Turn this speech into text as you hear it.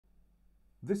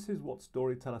This is what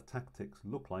Storyteller Tactics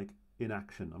look like in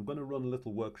action. I'm going to run a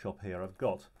little workshop here. I've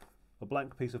got a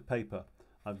blank piece of paper.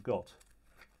 I've got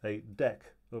a deck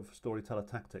of Storyteller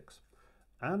Tactics.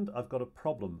 And I've got a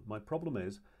problem. My problem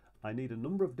is I need a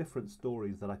number of different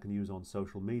stories that I can use on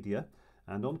social media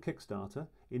and on Kickstarter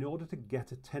in order to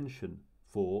get attention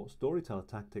for Storyteller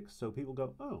Tactics so people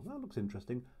go, oh, that looks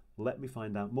interesting. Let me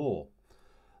find out more.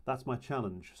 That's my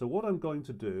challenge. So what I'm going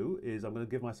to do is I'm going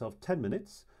to give myself 10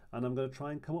 minutes and I'm going to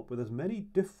try and come up with as many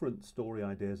different story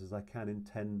ideas as I can in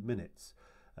 10 minutes.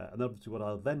 And obviously what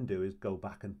I'll then do is go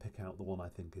back and pick out the one I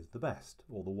think is the best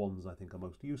or the ones I think are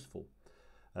most useful.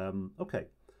 Okay,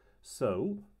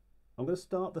 so I'm going to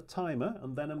start the timer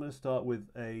and then I'm going to start with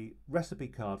a recipe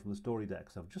card from the story deck.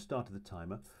 So I've just started the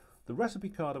timer. The recipe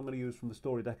card I'm going to use from the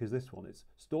story deck is this one. It's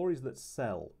stories that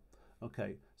sell.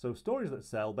 Okay, so stories that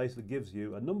sell basically gives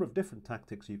you a number of different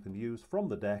tactics you can use from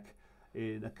the deck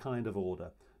in a kind of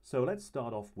order. So let's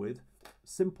start off with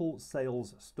simple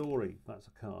sales story. That's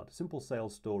a card. Simple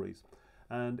sales stories.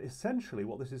 And essentially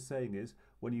what this is saying is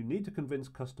when you need to convince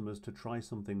customers to try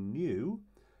something new,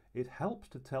 it helps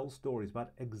to tell stories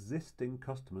about existing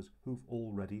customers who've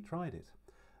already tried it.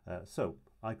 So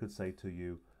I could say to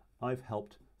you, I've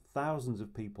helped thousands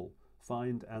of people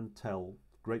find and tell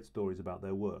great stories about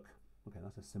their work. Okay,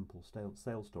 that's a simple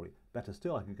sales story. Better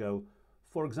still, I could go,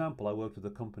 for example, I worked with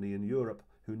a company in Europe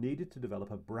who needed to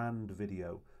develop a brand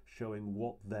video showing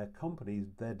what their company's,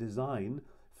 their design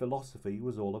philosophy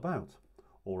was all about.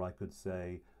 Or I could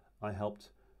say, I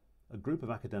helped a group of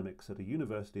academics at a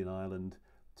university in Ireland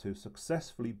to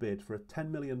successfully bid for a £10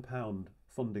 million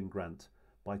funding grant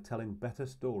by telling better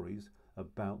stories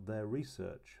about their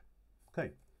research.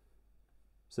 Okay.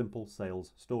 Simple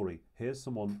sales story. Here's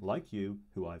someone like you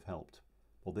who I've helped,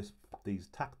 or these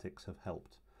tactics have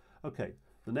helped. Okay,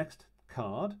 the next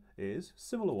card is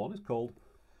similar one. It's called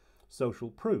social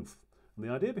proof. And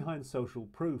the idea behind social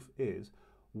proof is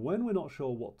when we're not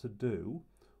sure what to do,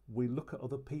 we look at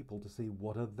other people to see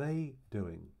what are they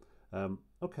doing.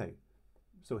 Okay,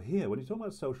 so here when you talk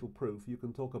about social proof, you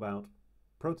can talk about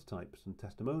prototypes and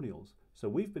testimonials. So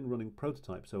we've been running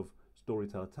prototypes of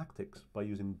Storyteller Tactics by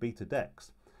using beta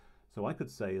decks. So I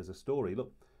could say as a story,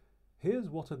 look, here's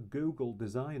what a Google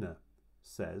designer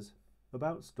says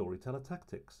about Storyteller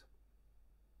Tactics,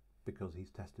 because he's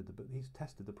tested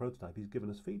the prototype, he's given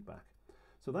us feedback.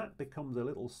 So that becomes a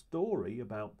little story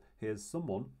about here's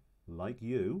someone like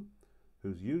you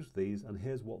who's used these and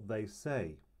here's what they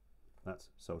say. That's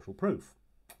social proof.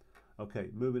 Okay,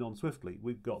 moving on swiftly,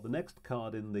 we've got the next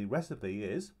card in the recipe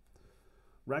is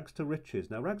Rags to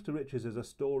Riches. Now Rags to Riches is a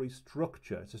story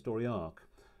structure, it's a story arc.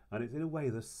 And it's in a way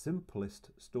the simplest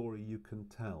story you can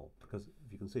tell, because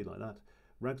if you can see it like that,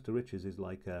 Rags to Riches is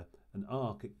like an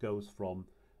arc. It goes from,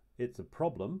 it's a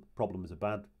problem is a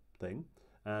bad thing,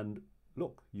 and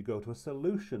look, you go to a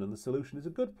solution, and the solution is a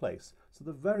good place. So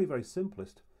the very, very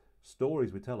simplest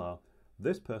stories we tell are,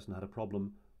 this person had a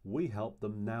problem, we helped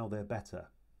them, now they're better.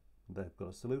 They've got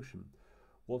a solution.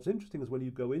 What's interesting is when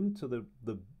you go into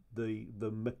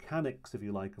the mechanics, if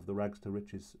you like, of the Rags to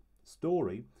Riches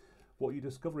story, what you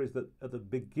discover is that at the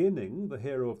beginning, the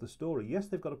hero of the story, yes,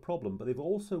 they've got a problem, but they've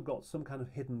also got some kind of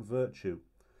hidden virtue.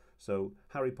 So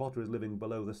Harry Potter is living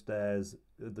below the stairs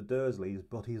at the Dursleys,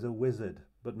 but he's a wizard,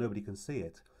 but nobody can see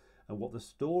it. And what the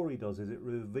story does is it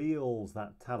reveals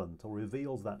that talent or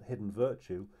reveals that hidden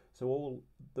virtue so all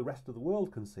the rest of the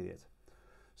world can see it.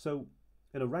 So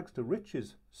in a Rags to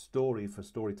Riches story for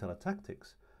Storyteller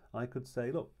Tactics, I could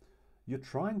say, look, you're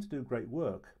trying to do great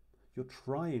work, you're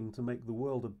trying to make the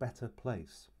world a better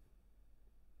place,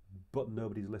 but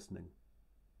nobody's listening.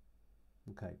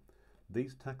 Okay,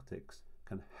 these tactics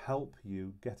can help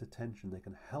you get attention, they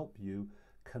can help you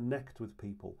connect with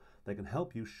people, they can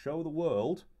help you show the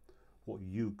world what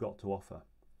you've got to offer.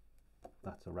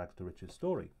 That's a Rags to Riches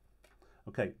story.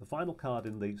 Okay, the final card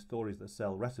in the stories that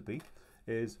sell recipe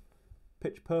is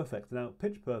Pitch Perfect. Now,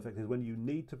 Pitch Perfect is when you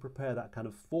need to prepare that kind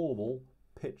of formal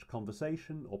pitch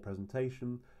conversation or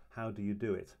presentation. How do you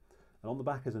do it? And on the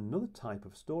back is another type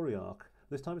of story arc.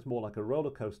 This time it's more like a roller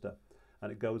coaster,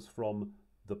 and it goes from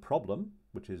the problem,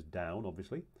 which is down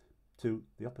obviously, to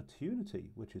the opportunity,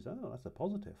 which is, oh, that's a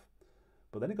positive.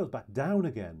 But then it goes back down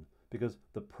again, because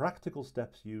the practical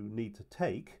steps you need to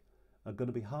take are going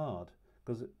to be hard,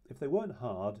 because if they weren't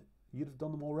hard, you'd have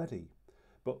done them already.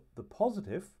 But the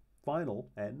positive final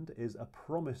end is a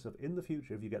promise of in the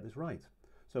future if you get this right.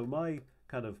 So my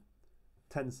kind of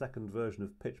 10-second version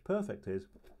of Pitch Perfect is,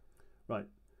 right,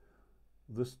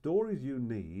 the stories you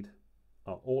need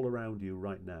are all around you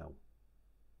right now,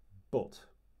 but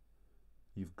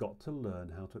you've got to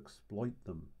learn how to exploit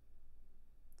them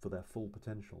for their full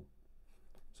potential.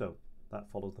 So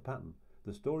that follows the pattern.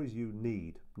 The stories you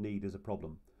need is a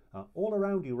problem, all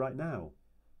around you right now.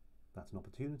 That's an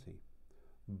opportunity.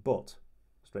 But,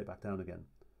 straight back down again,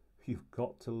 you've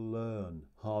got to learn,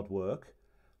 hard work,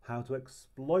 how to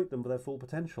exploit them for their full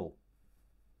potential.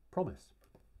 Promise.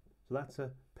 So that's a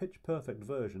pitch-perfect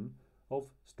version of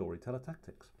Storyteller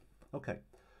Tactics. Okay,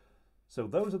 so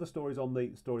those are the stories on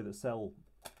the Story That Sell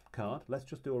card. Let's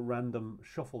just do a random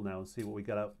shuffle now and see what we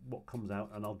get out, what comes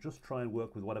out, and I'll just try and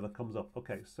work with whatever comes up.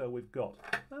 Okay, so we've got,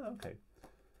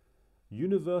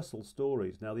 universal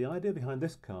stories. Now the idea behind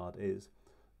this card is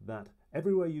that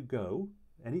everywhere you go,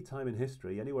 any time in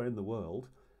history, anywhere in the world,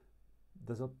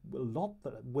 there's a lot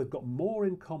that we've got more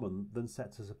in common than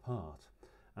sets us apart.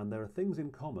 And there are things in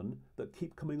common that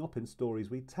keep coming up in stories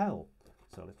we tell.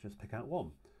 So let's just pick out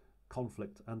one.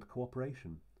 Conflict and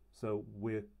cooperation. So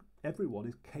everyone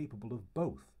is capable of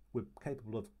both. We're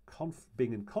capable of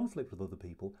being in conflict with other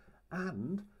people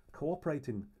and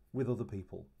cooperating with other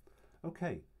people.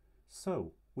 Okay,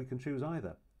 so we can choose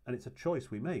either. And it's a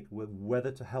choice we make with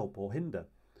whether to help or hinder.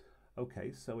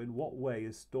 Okay, so in what way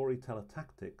is Storyteller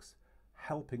Tactics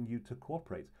helping you to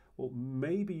cooperate? Well,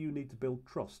 maybe you need to build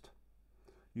trust.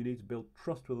 You need to build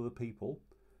trust with other people.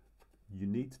 You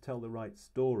need to tell the right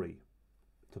story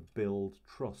to build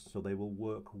trust so they will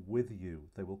work with you.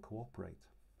 They will cooperate.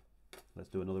 Let's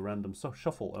do another random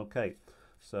shuffle. Okay,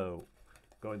 so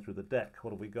going through the deck,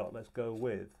 what have we got? Let's go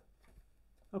with,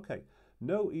 okay,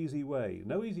 No Easy Way.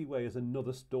 No Easy Way is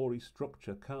another story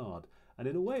structure card. And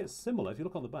in a way it's similar. If you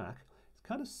look on the back, it's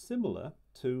kind of similar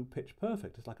to Pitch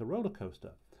Perfect. It's like a roller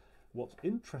coaster. What's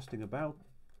interesting about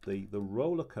the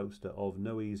roller coaster of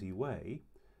No Easy Way,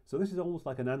 so this is almost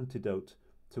like an antidote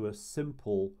to a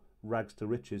simple rags to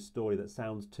riches story that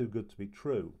sounds too good to be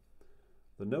true.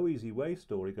 The No Easy Way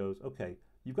story goes, okay,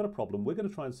 you've got a problem, we're going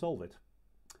to try and solve it.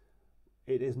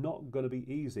 It is not going to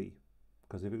be easy,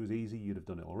 because if it was easy, you'd have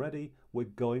done it already. We're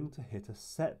going to hit a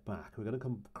setback. We're going to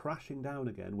come crashing down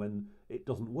again when it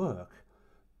doesn't work.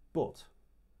 But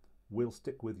we'll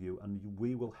stick with you and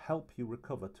we will help you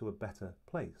recover to a better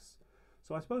place.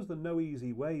 So I suppose the No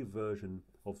Easy Way version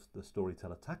of the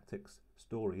Storyteller Tactics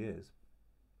story is,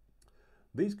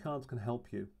 these cards can help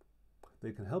you.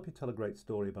 They can help you tell a great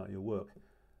story about your work.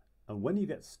 And when you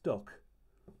get stuck,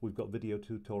 we've got video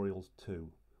tutorials too.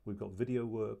 We've got video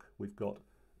work, we've got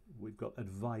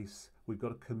advice, we've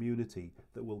got a community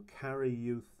that will carry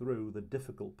you through the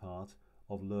difficult part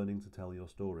of learning to tell your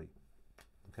story.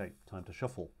 Okay, time to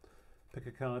shuffle. Pick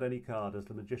a card, any card, as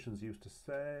the magicians used to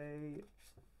say.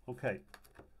 Okay.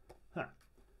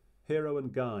 Hero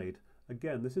and Guide.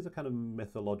 Again, this is a kind of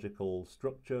mythological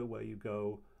structure where you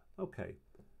go, okay,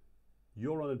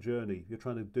 you're on a journey, you're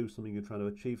trying to do something, you're trying to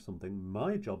achieve something.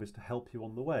 My job is to help you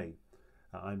on the way.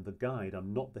 I'm the guide,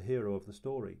 I'm not the hero of the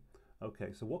story.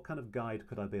 Okay, so what kind of guide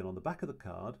could I be? And on the back of the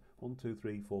card, 1, 2,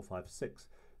 3, 4, 5, 6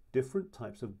 different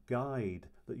types of guide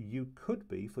that you could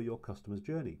be for your customer's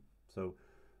journey. So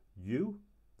you,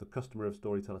 the customer of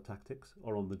Storyteller Tactics,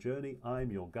 are on the journey. I'm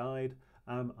your guide.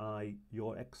 Am I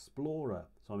your explorer?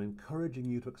 So I'm encouraging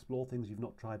you to explore things you've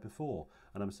not tried before.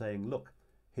 And I'm saying, look,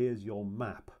 here's your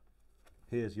map.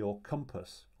 Here's your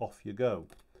compass. Off you go.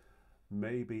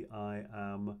 Maybe I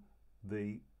am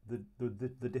the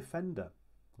defender.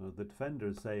 The defender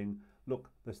is saying,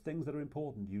 look, there's things that are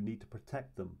important. You need to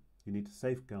protect them. You need to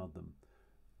safeguard them.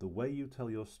 The way you tell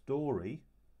your story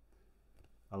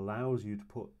allows you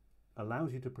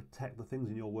to protect the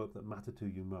things in your work that matter to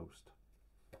you most.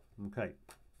 Okay,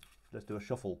 let's do a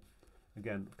shuffle.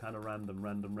 Again, kind of random.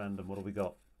 What have we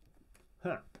got?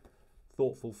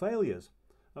 Thoughtful failures.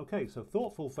 Okay, so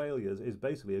thoughtful failures is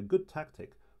basically a good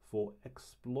tactic for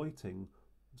exploiting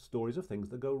stories of things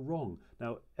that go wrong.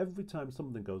 Now, every time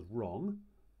something goes wrong,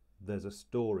 there's a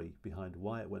story behind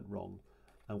why it went wrong.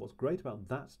 And what's great about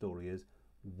that story is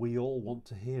we all want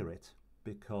to hear it,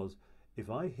 because if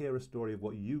I hear a story of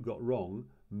what you got wrong,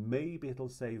 maybe it'll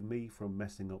save me from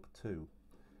messing up too.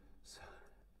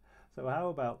 So how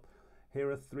about, here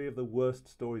are 3 of the worst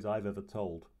stories I've ever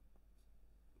told,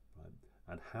 right?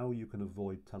 And how you can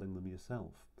avoid telling them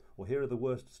yourself. Or here are the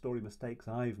worst story mistakes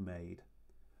I've made,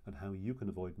 and how you can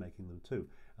avoid making them too.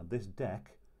 And this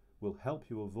deck will help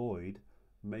you avoid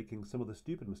making some of the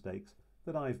stupid mistakes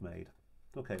that I've made.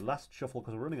 Okay, last shuffle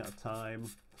because we're running out of time.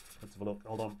 Let's have a look.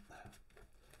 Hold on.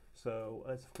 So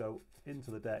let's go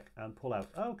into the deck and pull out.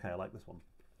 Okay, I like this one.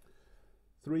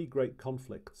 3 Great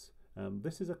Conflicts.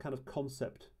 This is a kind of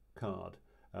concept card.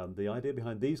 The idea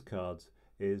behind these cards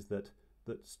is that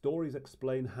stories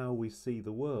explain how we see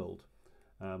the world.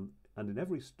 And in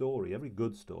every story, every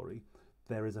good story,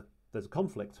 there's a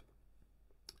conflict.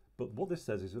 But what this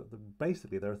says is that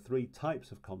basically there are three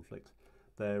types of conflict.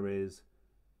 There's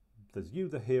you,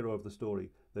 the hero of the story.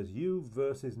 There's you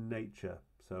versus nature.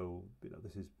 So,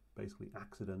 this is basically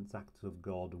accidents, acts of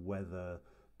God, weather,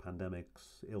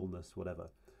 pandemics, illness, whatever.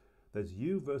 There's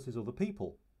you versus other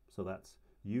people. So that's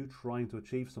you trying to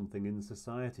achieve something in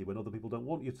society when other people don't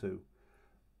want you to.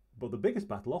 But the biggest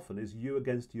battle often is you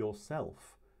against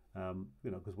yourself.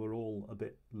 Because we're all a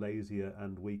bit lazier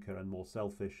and weaker and more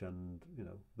selfish and,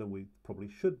 than we probably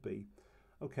should be.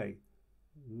 Okay,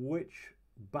 which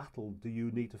battle do you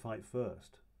need to fight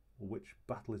first? Or which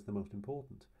battle is the most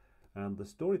important? And the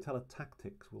Storyteller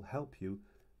Tactics will help you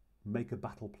make a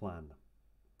battle plan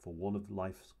for one of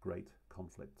life's great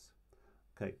conflicts.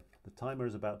 Okay, the timer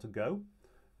is about to go.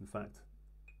 In fact,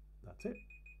 that's it.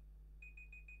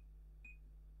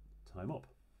 Time up.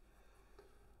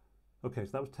 Okay,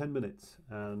 so that was 10 minutes,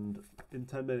 and in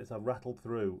 10 minutes I've rattled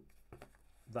through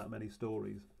that many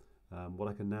stories. What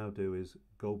I can now do is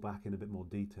go back in a bit more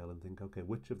detail and think, okay,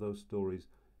 which of those stories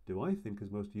do I think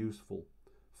is most useful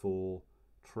for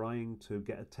trying to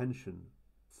get attention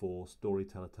for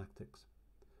Storyteller Tactics?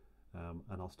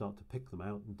 And I'll start to pick them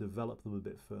out and develop them a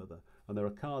bit further. And there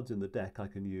are cards in the deck I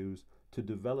can use to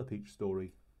develop each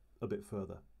story a bit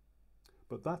further.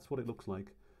 But that's what it looks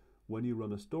like when you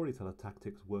run a Storyteller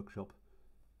Tactics workshop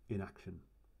in action.